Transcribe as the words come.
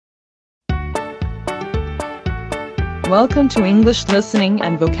Welcome to English Listening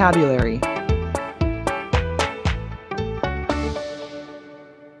and Vocabulary.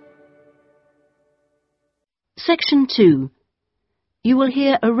 Section 2. You will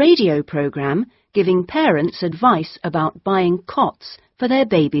hear a radio program giving parents advice about buying cots for their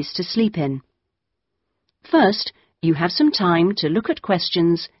babies to sleep in. First, you have some time to look at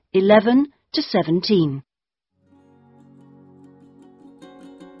questions 11 to 17.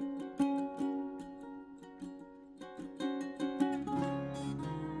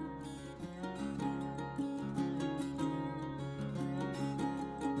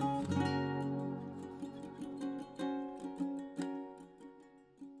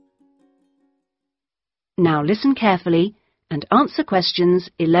 Now listen carefully and answer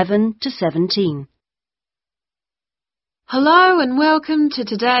questions 11 to 17. Hello and welcome to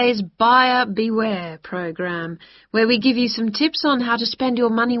today's Buyer Beware program, where we give you some tips on how to spend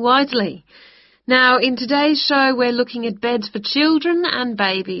your money wisely. Now, in today's show, we're looking at beds for children and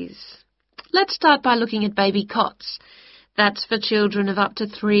babies. Let's start by looking at baby cots. That's for children of up to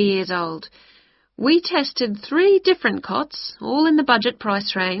 3 years old. We tested 3 different cots, all in the budget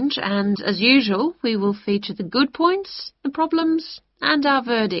price range, and as usual, we will feature the good points, the problems, and our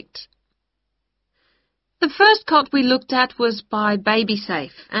verdict. The first cot we looked at was by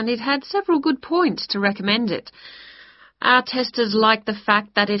BabySafe, and it had several good points to recommend it. Our testers liked the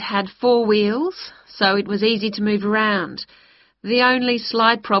fact that it had 4 wheels, so it was easy to move around. The only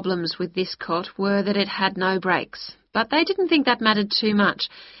slight problems with this cot were that it had no brakes, but they didn't think that mattered too much.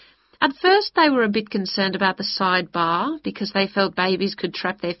 At first they were a bit concerned about the side bar because they felt babies could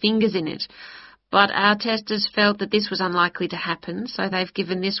trap their fingers in it. But our testers felt that this was unlikely to happen, so they've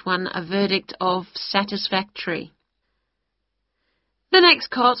given this one a verdict of satisfactory. The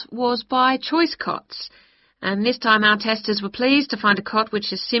next cot was by Choice Cots, and this time our testers were pleased to find a cot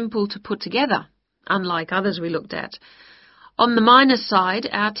which is simple to put together, unlike others we looked at. On the minus side,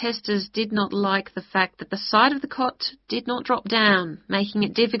 our testers did not like the fact that the side of the cot did not drop down, making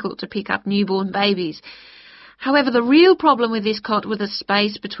it difficult to pick up newborn babies. However, the real problem with this cot was the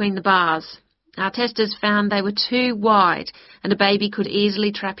space between the bars. Our testers found they were too wide and a baby could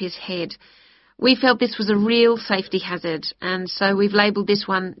easily trap his head. We felt this was a real safety hazard, and so we've labelled this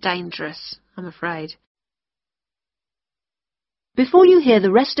one dangerous, I'm afraid. Before you hear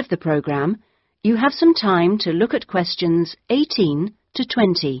the rest of the programme, you have some time to look at questions 18 to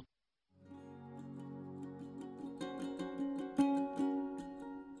 20.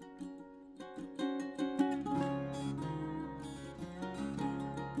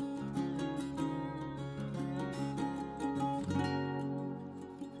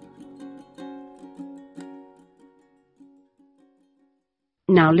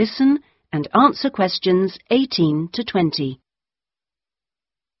 Now listen and answer questions 18 to 20.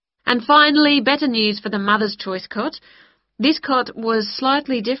 And finally, better news for the Mother's Choice cot. This cot was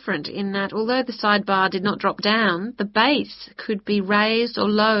slightly different in that although the sidebar did not drop down, the base could be raised or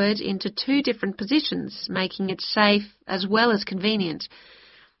lowered into 2 different positions, making it safe as well as convenient.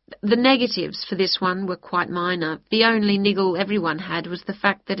 The negatives for this one were quite minor. The only niggle everyone had was the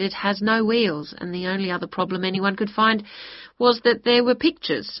fact that it has no wheels, and the only other problem anyone could find was that there were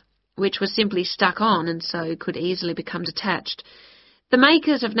pictures, which were simply stuck on and so could easily become detached. The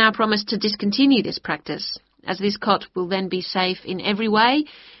makers have now promised to discontinue this practice. As this cot will then be safe in every way,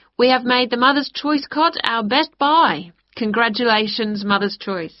 we have made the Mother's Choice cot our best buy. Congratulations, Mother's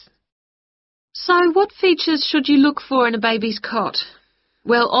Choice. So what features should you look for in a baby's cot?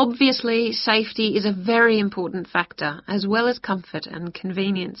 Well, obviously, safety is a very important factor, as well as comfort and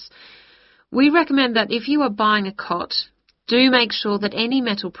convenience. We recommend that if you are buying a cot, do make sure that any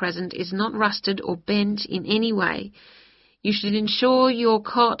metal present is not rusted or bent in any way. You should ensure your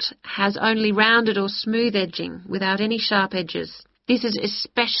cot has only rounded or smooth edging without any sharp edges. This is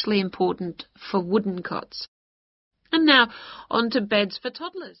especially important for wooden cots. And now, on to beds for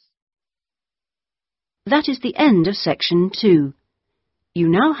toddlers. That is the end of section 2. You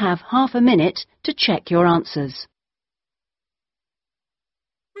now have half a minute to check your answers.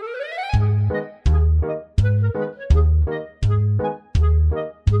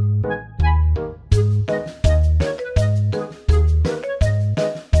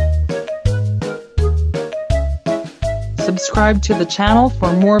 Subscribe to the channel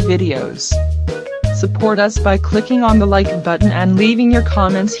for more videos. Support us by clicking on the like button and leaving your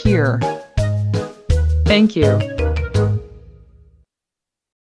comments here. Thank you.